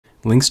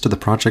Links to the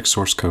project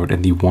source code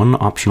and the one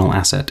optional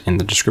asset in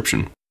the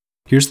description.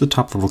 Here's the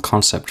top level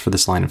concept for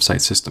this line of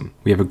sight system.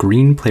 We have a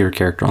green player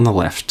character on the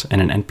left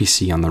and an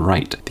NPC on the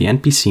right. The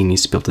NPC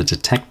needs to be able to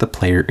detect the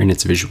player in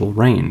its visual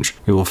range.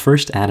 We will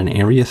first add an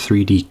area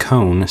 3D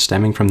cone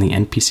stemming from the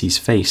NPC's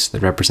face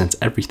that represents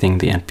everything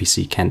the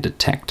NPC can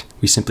detect.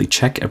 We simply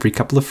check every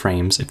couple of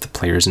frames if the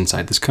player is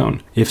inside this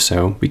cone. If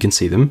so, we can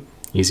see them.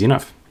 Easy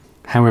enough.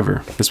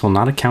 However, this will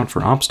not account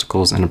for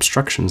obstacles and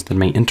obstructions that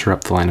may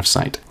interrupt the line of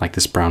sight, like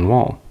this brown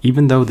wall.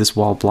 Even though this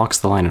wall blocks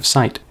the line of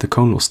sight, the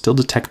cone will still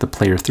detect the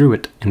player through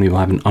it, and we will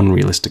have an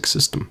unrealistic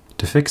system.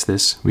 To fix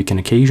this, we can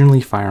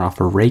occasionally fire off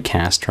a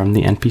raycast from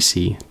the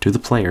NPC to the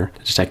player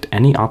to detect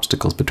any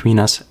obstacles between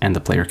us and the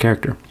player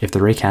character. If the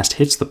raycast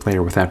hits the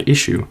player without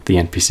issue, the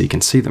NPC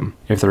can see them.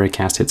 If the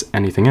raycast hits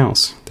anything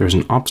else, there is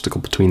an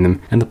obstacle between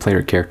them and the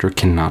player character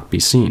cannot be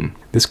seen.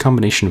 This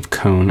combination of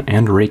cone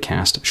and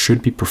raycast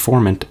should be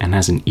performant and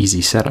has an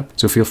easy setup,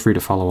 so feel free to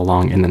follow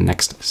along in the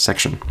next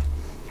section.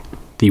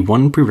 The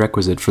one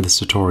prerequisite for this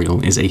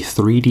tutorial is a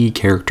 3D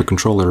character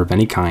controller of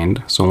any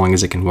kind, so long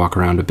as it can walk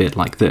around a bit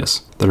like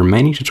this. There are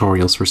many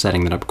tutorials for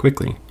setting that up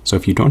quickly, so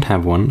if you don't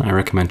have one, I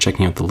recommend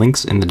checking out the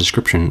links in the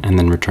description and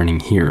then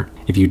returning here.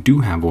 If you do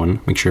have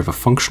one, make sure you have a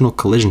functional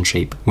collision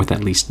shape with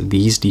at least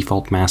these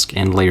default mask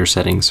and layer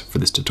settings for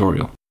this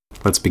tutorial.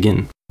 Let's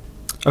begin.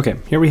 Okay,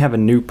 here we have a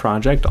new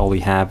project. All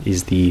we have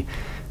is the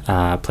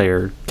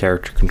player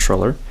character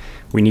controller.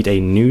 We need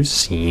a new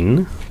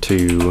scene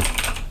to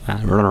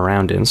run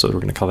around in, so we're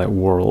going to call that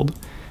world.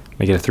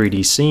 Make it a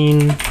 3D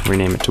scene,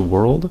 rename it to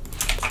world.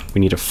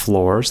 We need a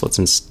floor, so let's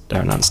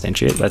not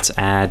instantiate. Let's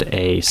add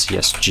a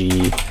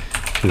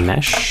CSG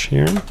mesh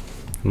here.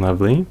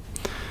 Lovely.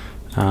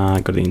 Go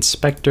to the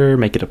inspector,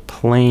 make it a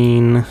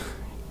plane.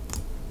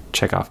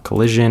 Check off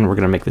collision. We're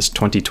going to make this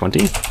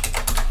 2020.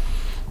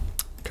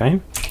 Okay,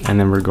 and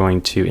then we're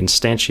going to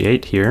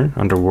instantiate here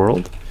under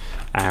world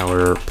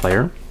our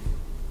player.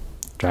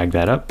 Drag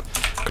that up.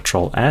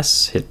 Control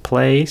S, hit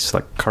play,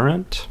 select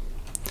current.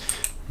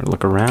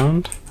 Look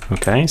around.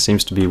 Okay,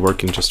 seems to be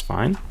working just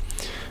fine.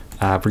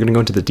 We're going to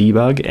go into the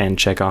debug and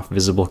check off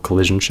visible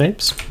collision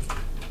shapes.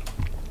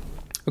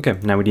 Okay,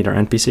 now we need our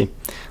NPC.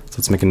 So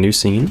let's make a new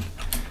scene.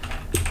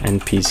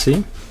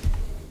 NPC.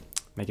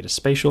 Make it a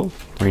spatial.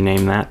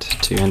 Rename that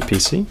to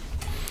NPC.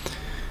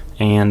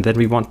 And then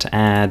we want to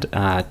add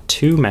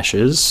two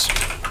meshes.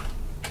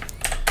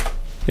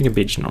 They can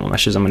be just normal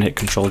meshes. I'm going to hit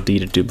Control D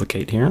to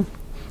duplicate here.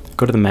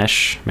 Go to the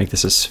mesh, make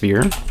this a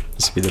sphere.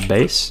 This will be the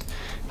base.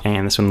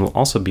 And this one will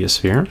also be a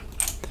sphere.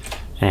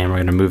 And we're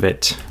going to move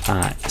it.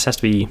 This has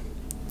to be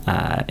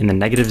in the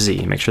negative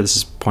Z. Make sure this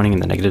is pointing in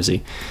the negative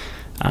Z.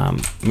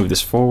 Move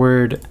this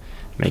forward.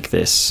 Make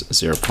this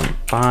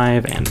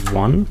 0.5 and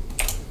 1.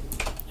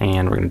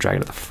 And we're going to drag it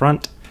to the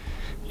front.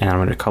 And I'm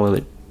going to color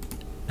it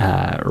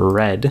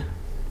red,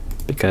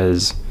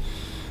 because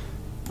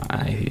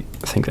I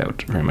think that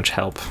would very much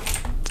help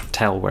to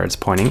tell where it's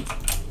pointing.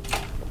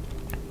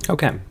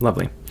 Okay,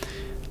 lovely.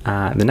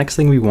 The next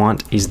thing we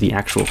want is the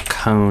actual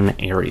cone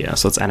area.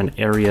 So let's add an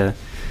area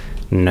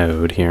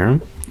node here.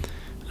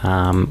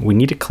 We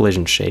need a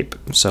collision shape.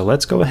 So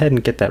let's go ahead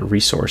and get that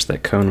resource,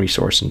 that cone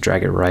resource, and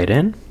drag it right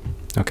in.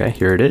 Okay,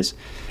 here it is.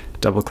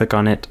 Double click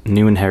on it,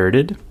 new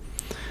inherited.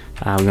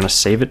 We're going to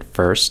save it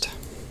first.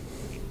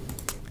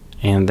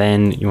 And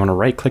then you want to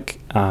right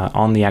click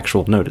on the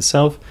actual node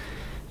itself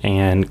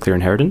and clear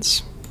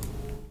inheritance.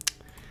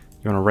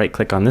 You want to right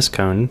click on this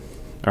cone,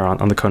 or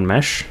on the cone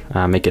mesh,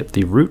 make it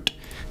the root,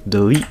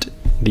 delete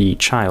the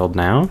child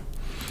now,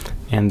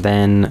 and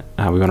then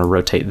we want to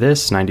rotate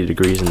this 90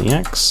 degrees in the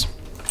X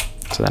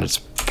so that it's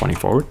pointing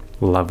forward.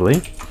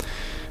 Lovely.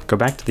 Go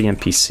back to the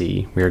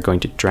NPC. We are going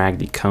to drag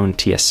the cone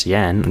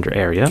TSCN under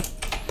area,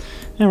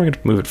 and we're going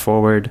to move it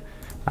forward.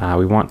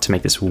 We want to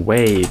make this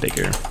way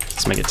bigger.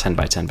 Let's make it 10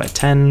 by 10 by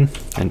 10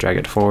 and drag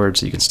it forward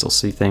so you can still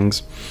see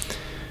things.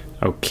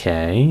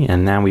 Okay,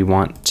 and now we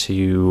want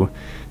to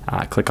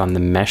click on the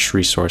mesh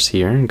resource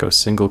here and go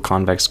single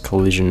convex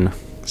collision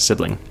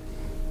sibling.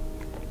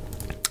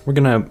 We're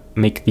gonna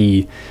make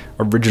the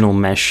original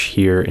mesh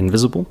here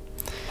invisible.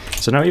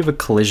 So now we have a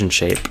collision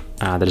shape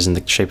that is in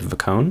the shape of a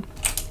cone,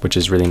 which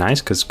is really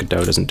nice because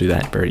Godot doesn't do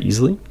that very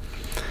easily.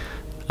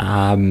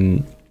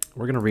 We're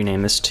gonna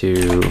rename this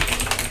to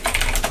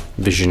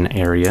vision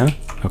area.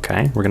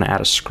 Okay, we're gonna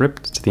add a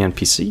script to the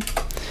NPC,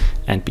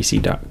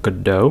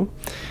 npc.godot.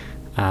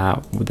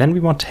 Then we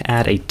want to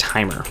add a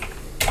timer.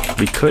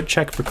 We could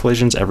check for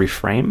collisions every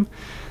frame,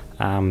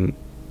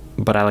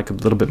 but I like a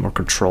little bit more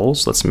control,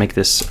 so let's make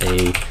this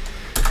a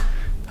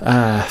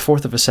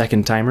 1/4 of a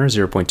second timer,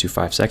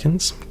 0.25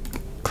 seconds.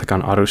 Click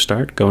on auto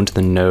start, go into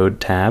the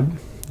node tab.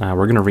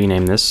 We're gonna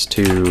rename this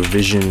to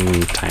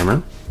vision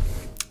timer.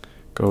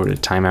 Go to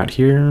timeout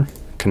here,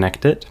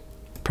 connect it,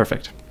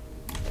 perfect.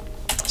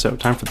 So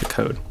time for the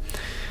code.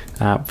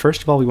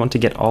 First of all, we want to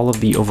get all of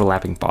the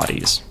overlapping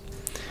bodies.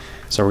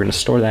 So we're going to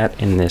store that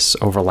in this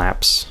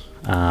overlaps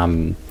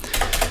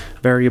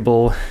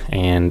variable,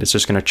 and it's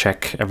just going to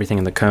check everything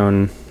in the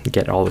cone,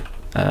 get all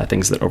the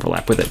things that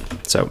overlap with it.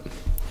 So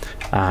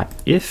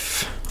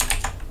if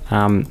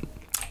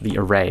The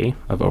array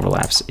of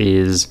overlaps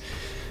has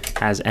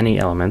any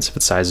elements if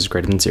its size is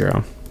greater than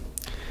 0.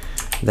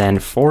 Then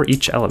for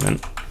each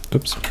element, we're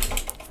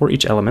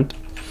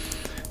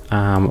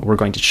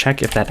going to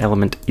check if that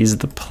element is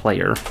the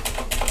player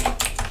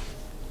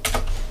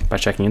by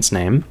checking its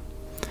name.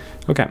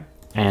 Okay,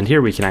 and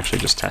here we can actually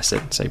just test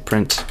it. Say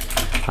print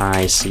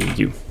I see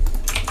you.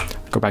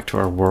 Go back to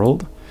our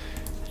world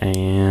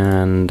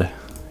and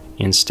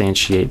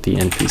instantiate the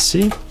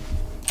NPC.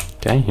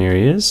 Okay, here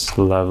he is.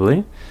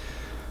 Lovely.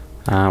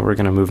 We're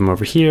going to move him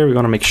over here. We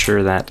want to make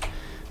sure that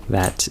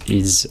that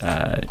is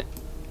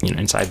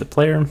inside the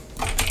player.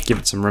 Give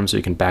it some room so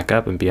you can back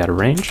up and be out of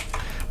range.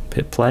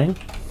 Hit play.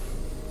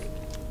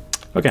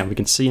 Okay, we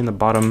can see in the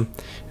bottom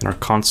in our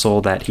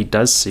console that he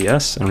does see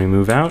us, and we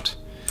move out.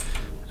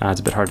 It's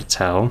a bit hard to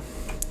tell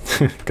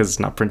because it's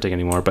not printing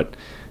anymore, but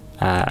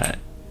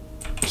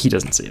he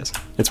doesn't see us.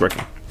 It's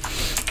working.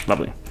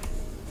 Lovely.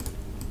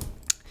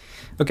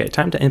 Okay,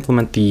 time to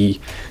implement the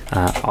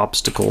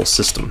obstacle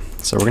system.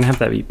 So we're going to have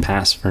that be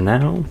pass for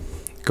now.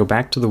 Go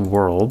back to the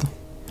world,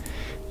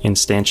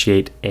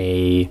 instantiate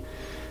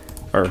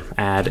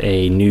add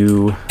a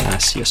new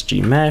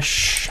CSG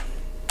mesh.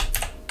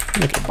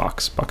 Make it a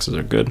box. Boxes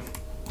are good.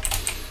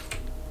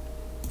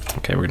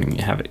 Okay, we're going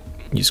to have it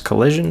use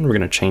collision. We're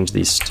going to change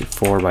these to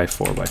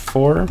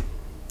 4x4x4, and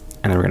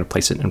then we're going to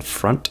place it in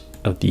front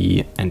of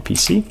the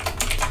NPC.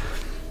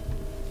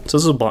 So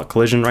this is a block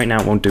collision. Right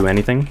now it won't do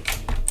anything,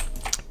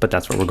 but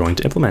that's what we're going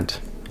to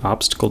implement.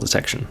 Obstacle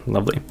detection.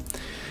 Lovely.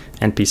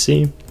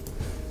 NPC.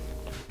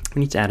 We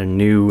need to add a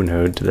new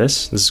node to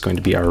this. This is going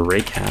to be our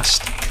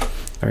raycast.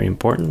 Very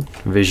important.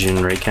 Vision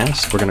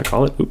raycast. We're going to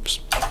call it.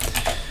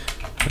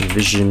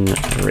 Vision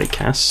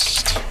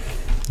raycast.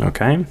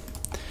 Okay.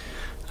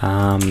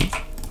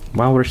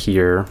 While we're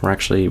here,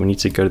 we need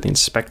to go to the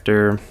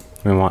inspector.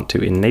 We want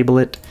to enable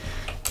it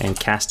and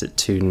cast it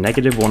to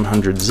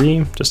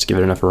 -100Z just to give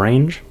it enough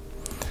range.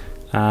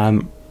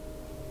 Yeah,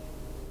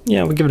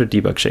 we'll give it a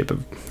debug shape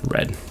of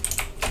red.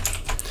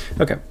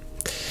 Okay.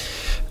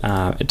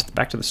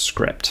 Back to the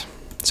script.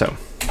 So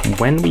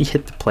when we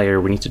hit the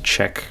player, we need to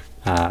check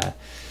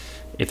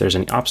if there's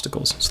any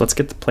obstacles. So let's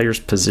get the player's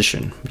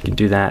position. We can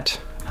do that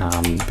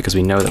because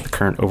we know that the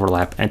current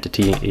overlap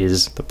entity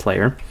is the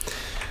player.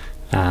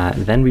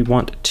 Then we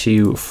want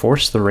to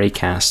force the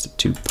raycast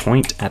to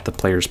point at the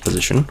player's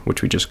position,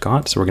 which we just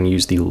got. So we're going to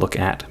use the look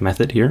at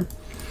method here,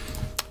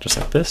 just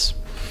like this.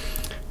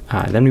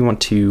 Then we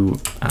want to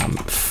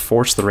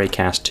force the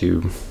raycast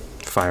to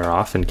fire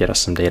off and get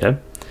us some data.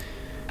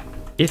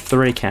 If the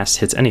raycast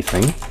hits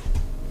anything,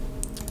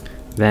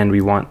 then we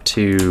want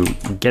to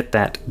get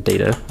that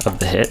data of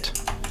the hit.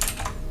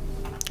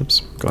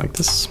 Oops, go like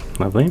this.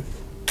 Lovely.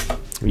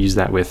 We use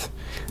that with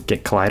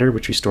get collider,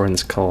 which we store in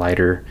this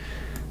collider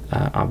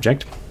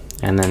object.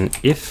 And then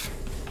if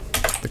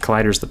the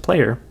collider is the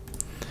player,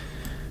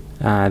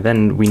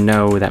 then we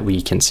know that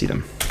we can see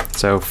them.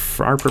 So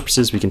for our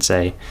purposes, we can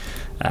say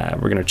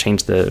we're going to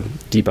change the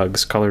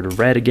debug's color to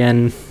red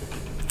again.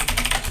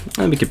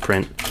 And we could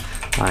print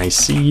I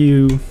see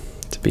you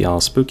to be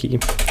all spooky.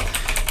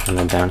 And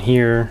then down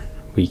here,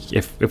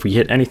 if we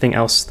hit anything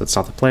else that's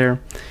not the player,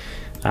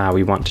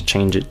 we want to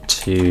change it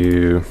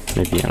to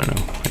maybe, I don't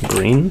know,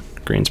 green.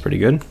 Green's pretty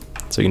good.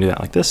 So you can do that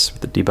like this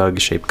with the debug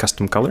shape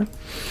custom color.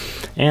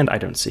 And I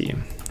don't see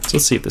you. So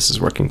let's see if this is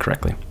working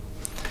correctly.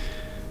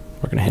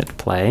 We're going to hit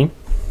play.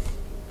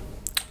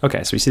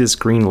 Okay, so we see this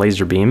green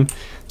laser beam.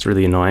 It's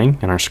really annoying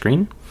in our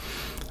screen.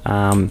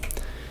 Yeah,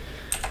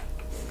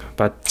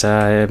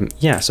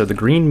 so the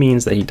green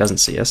means that he doesn't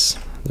see us.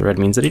 The red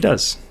means that he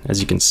does.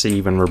 As you can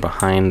see, when we're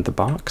behind the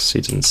box,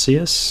 he doesn't see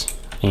us.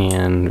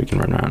 And we can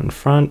run around in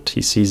front.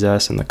 He sees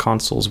us in the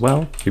console as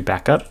well. We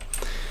back up,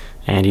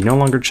 and he no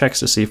longer checks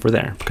to see if we're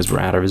there because we're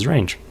out of his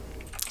range.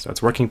 So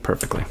it's working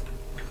perfectly.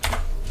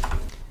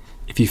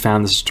 If you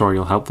found this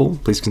tutorial helpful,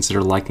 please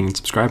consider liking and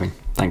subscribing.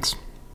 Thanks.